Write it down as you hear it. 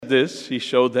this, he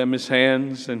showed them his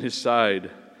hands and his side.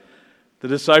 The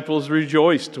disciples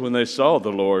rejoiced when they saw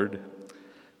the Lord.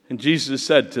 And Jesus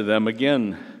said to them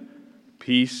again,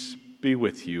 "Peace be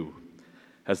with you.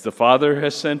 As the Father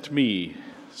has sent me,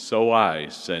 so I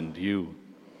send you."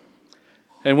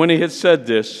 And when he had said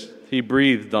this, he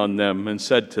breathed on them and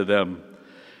said to them,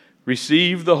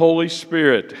 "Receive the Holy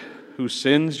Spirit. Whose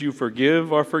sins you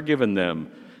forgive are forgiven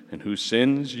them, and whose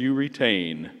sins you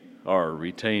retain are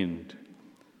retained."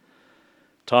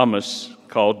 Thomas,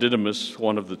 called Didymus,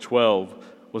 one of the 12,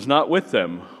 was not with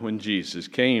them when Jesus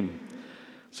came.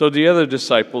 So the other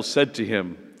disciples said to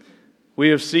him, "We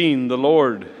have seen the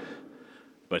Lord."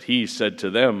 But he said to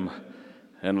them,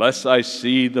 "Unless I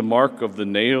see the mark of the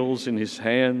nails in his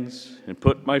hands, and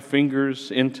put my fingers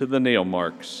into the nail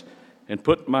marks, and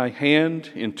put my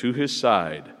hand into his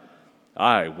side,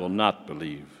 I will not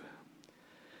believe."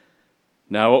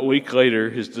 Now a week later,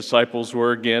 his disciples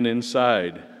were again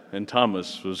inside, and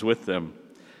Thomas was with them.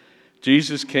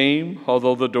 Jesus came,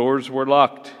 although the doors were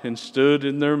locked, and stood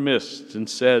in their midst and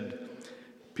said,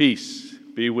 "Peace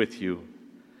be with you."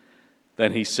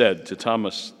 Then he said to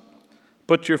Thomas,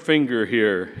 "Put your finger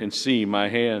here and see my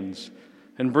hands,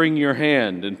 and bring your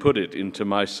hand and put it into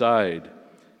my side,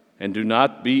 and do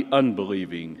not be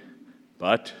unbelieving,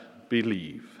 but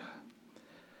believe."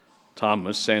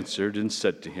 Thomas answered and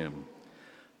said to him,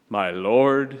 "My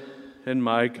Lord and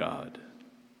my God."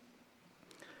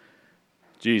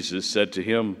 Jesus said to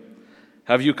him,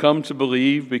 "Have you come to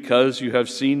believe because you have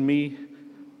seen me?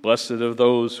 Blessed are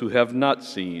those who have not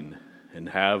seen and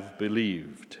have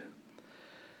believed."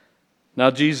 Now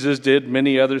Jesus did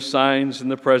many other signs in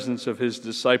the presence of his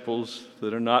disciples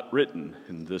that are not written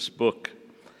in this book.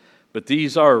 But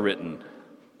these are written,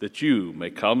 that you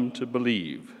may come to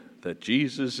believe that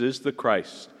Jesus is the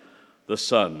Christ, the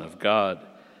Son of God,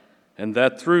 and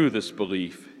that through this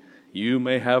belief you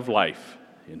may have life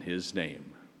in his name.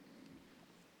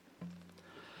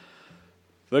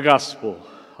 The Gospel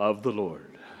of the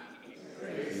Lord.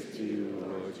 Praise to you,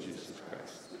 Lord Jesus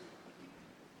Christ.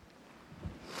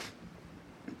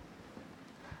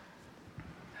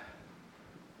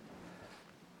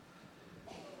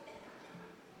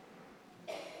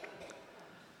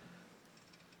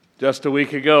 Just a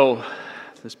week ago,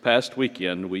 this past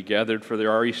weekend, we gathered for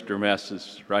our Easter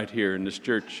Masses right here in this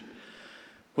church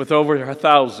with over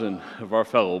 1,000 of our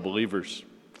fellow believers.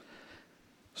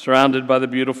 Surrounded by the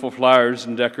beautiful flowers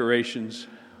and decorations,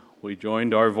 we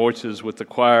joined our voices with the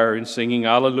choir in singing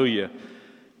Alleluia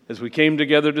as we came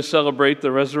together to celebrate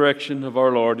the resurrection of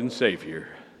our Lord and Savior,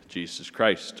 Jesus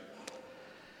Christ.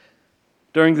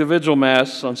 During the Vigil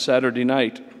Mass on Saturday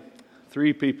night,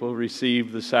 3 people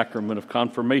received the sacrament of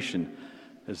confirmation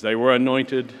as they were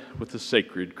anointed with the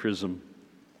sacred chrism,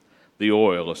 the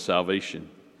oil of salvation.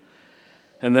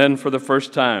 And then for the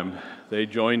first time, they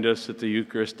joined us at the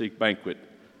Eucharistic banquet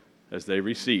as they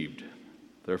received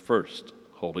their first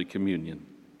Holy Communion.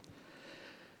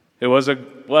 It was a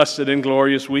blessed and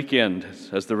glorious weekend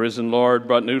as the risen Lord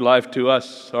brought new life to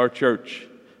us, our church,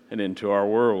 and into our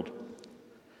world.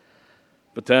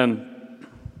 But then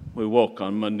we woke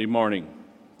on Monday morning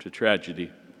to tragedy,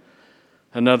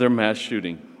 another mass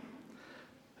shooting,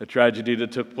 a tragedy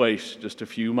that took place just a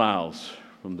few miles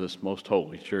from this most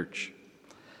holy church.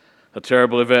 A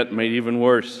terrible event made even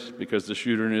worse because the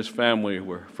shooter and his family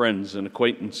were friends and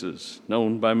acquaintances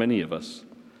known by many of us.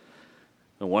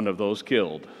 And one of those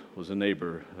killed was a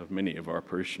neighbor of many of our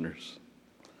parishioners.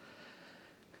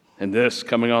 And this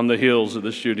coming on the heels of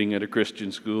the shooting at a Christian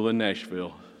school in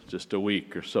Nashville just a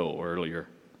week or so earlier.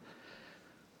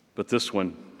 But this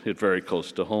one hit very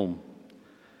close to home.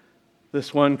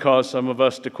 This one caused some of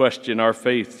us to question our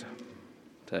faith,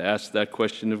 to ask that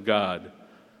question of God,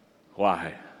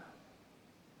 why?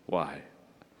 Why?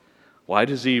 Why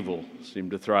does evil seem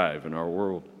to thrive in our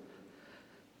world?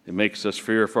 It makes us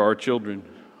fear for our children,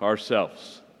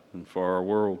 ourselves, and for our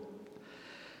world.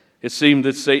 It seemed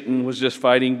that Satan was just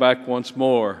fighting back once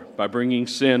more by bringing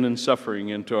sin and suffering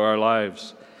into our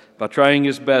lives, by trying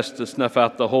his best to snuff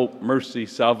out the hope, mercy,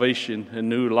 salvation, and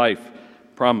new life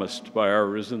promised by our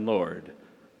risen Lord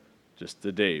just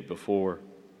the day before.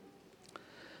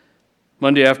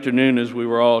 Monday afternoon, as we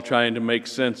were all trying to make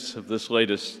sense of these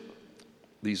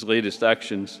latest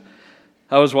actions,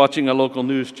 I was watching a local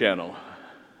news channel.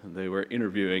 They were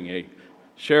interviewing a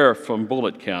sheriff from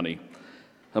Bullitt County,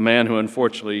 a man who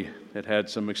unfortunately had had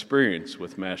some experience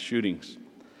with mass shootings.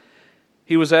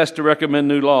 He was asked to recommend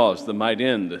new laws that might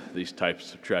end these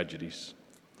types of tragedies.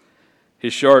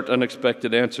 His short,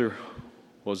 unexpected answer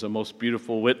was a most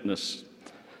beautiful witness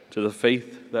to the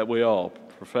faith that we all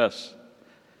profess.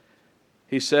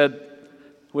 He said,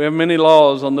 "We have many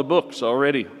laws on the books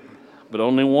already, but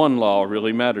only one law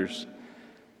really matters.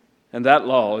 And that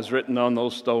law is written on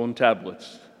those stone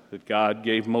tablets that God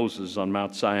gave Moses on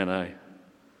Mount Sinai.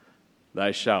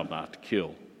 Thou shalt not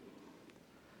kill.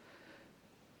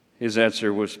 His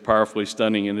answer was powerfully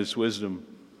stunning in its wisdom,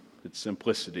 its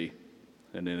simplicity,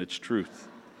 and in its truth.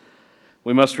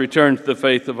 We must return to the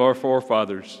faith of our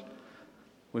forefathers.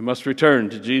 We must return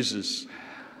to Jesus,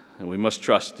 and we must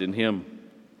trust in him.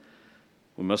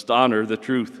 We must honor the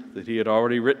truth that he had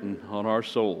already written on our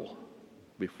soul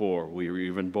before we were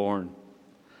even born.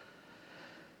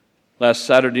 Last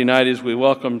Saturday night, as we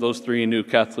welcomed those 3 new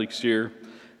Catholics here,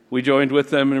 we joined with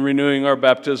them in renewing our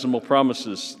baptismal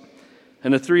promises,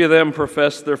 and the 3 of them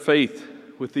professed their faith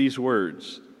with these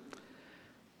words: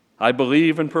 I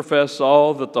believe and profess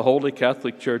all that the Holy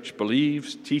Catholic Church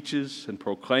believes, teaches, and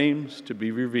proclaims to be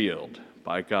revealed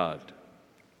by God.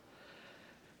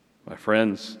 My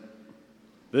friends,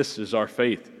 this is our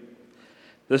faith.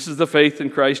 This is the faith in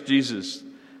Christ Jesus.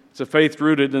 It's a faith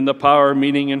rooted in the power,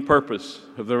 meaning, and purpose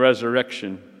of the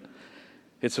resurrection.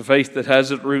 It's a faith that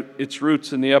has its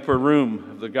roots in the upper room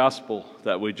of the gospel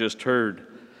that we just heard.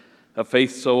 A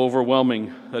faith so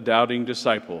overwhelming, a doubting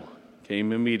disciple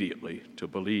came immediately to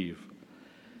believe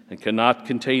and cannot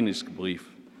contain his belief.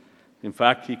 In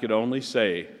fact, he could only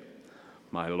say,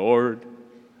 my Lord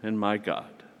and my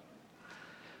God.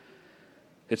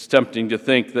 It's tempting to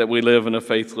think that we live in a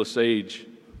faithless age,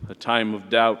 a time of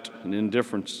doubt and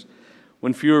indifference,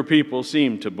 when fewer people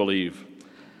seem to believe.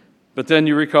 But then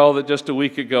you recall that just a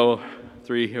week ago,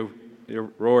 3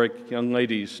 heroic young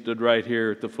ladies stood right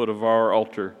here at the foot of our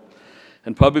altar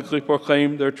and publicly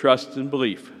proclaimed their trust and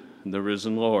belief in the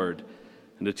risen Lord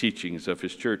and the teachings of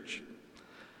his church.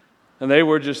 And they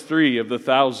were just 3 of the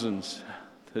thousands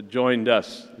that joined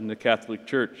us in the Catholic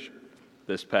Church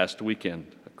this past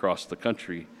weekend across the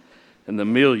country, and the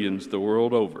millions the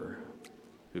world over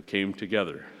who came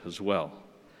together as well.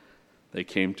 They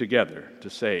came together to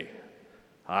say,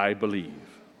 I believe.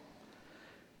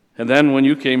 And then when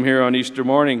you came here on Easter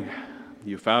morning,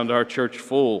 you found our church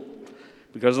full,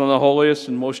 because on the holiest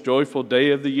and most joyful day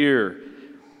of the year,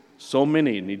 so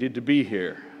many needed to be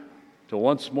here to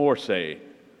once more say,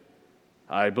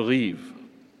 I believe.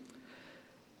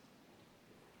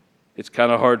 It's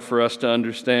kind of hard for us to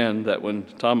understand that when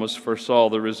Thomas first saw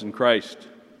the risen Christ,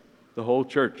 the whole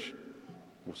church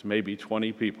was maybe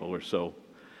 20 people or so.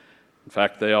 In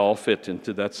fact, they all fit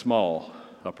into that small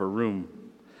upper room.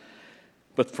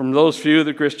 But from those few,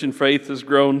 the Christian faith has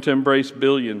grown to embrace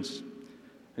billions.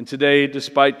 And today,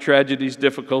 despite tragedies,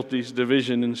 difficulties,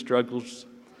 division, and struggles,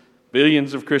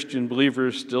 billions of Christian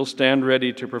believers still stand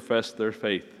ready to profess their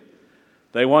faith.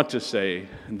 They want to say,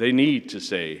 and they need to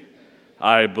say,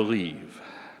 I believe.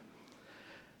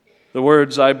 The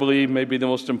words I believe may be the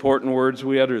most important words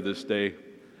we utter this day,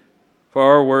 for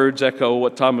our words echo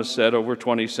what Thomas said over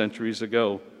 20 centuries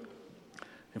ago.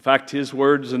 In fact, his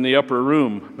words in the upper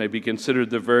room may be considered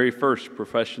the very first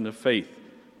profession of faith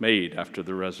made after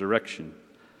the resurrection,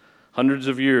 hundreds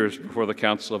of years before the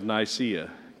Council of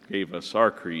Nicaea gave us our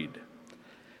creed.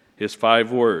 His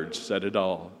 5 words said it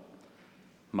all: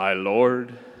 my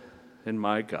Lord and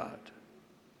my God.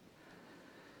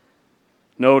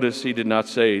 Notice he did not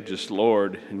say just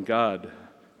Lord and God,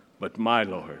 but my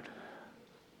Lord,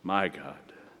 my God.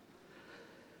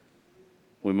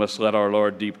 We must let our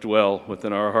Lord deep dwell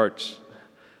within our hearts.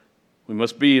 We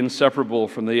must be inseparable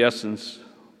from the essence.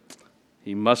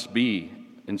 He must be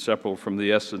inseparable from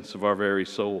the essence of our very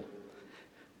soul.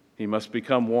 He must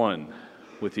become one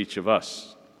with each of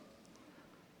us.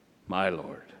 My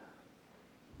Lord,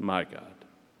 my God.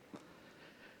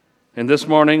 And this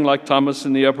morning, like Thomas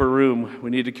in the upper room, we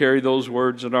need to carry those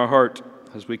words in our heart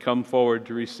as we come forward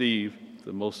to receive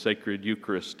the most sacred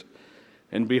Eucharist.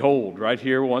 And behold, right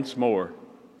here once more,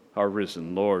 our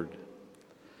risen Lord.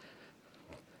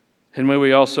 And may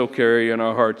we also carry in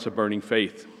our hearts a burning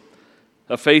faith,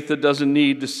 a faith that doesn't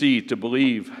need to see to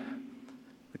believe,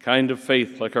 the kind of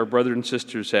faith like our brothers and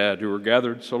sisters had who were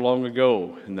gathered so long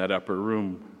ago in that upper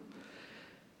room.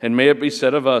 And may it be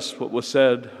said of us what was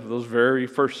said of those very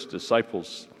first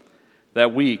disciples,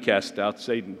 that we cast out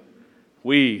Satan,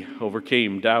 we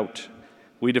overcame doubt,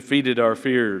 we defeated our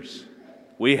fears,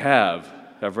 we have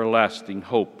everlasting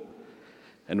hope,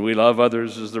 and we love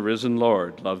others as the risen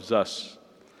Lord loves us.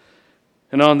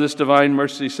 And on this Divine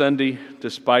Mercy Sunday,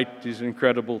 despite these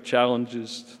incredible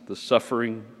challenges, the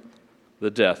suffering, the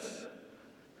death,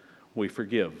 we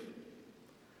forgive.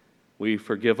 We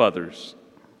forgive others.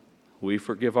 We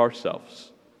forgive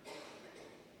ourselves.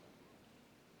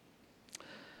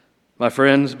 My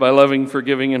friends, by loving,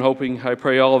 forgiving, and hoping, I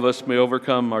pray all of us may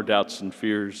overcome our doubts and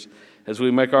fears as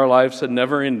we make our lives a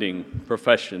never-ending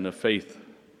profession of faith.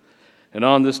 And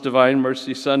on this Divine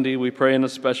Mercy Sunday, we pray in a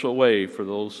special way for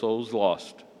those souls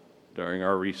lost during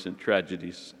our recent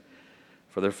tragedies,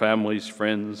 for their families,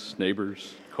 friends,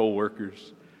 neighbors,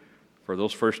 co-workers, for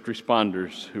those first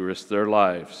responders who risked their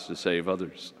lives to save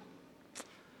others.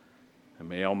 And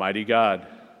may Almighty God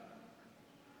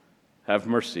have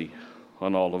mercy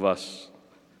on all of us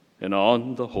and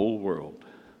on the whole world.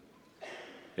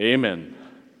 Amen.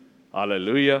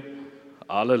 Alleluia.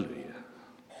 Alleluia.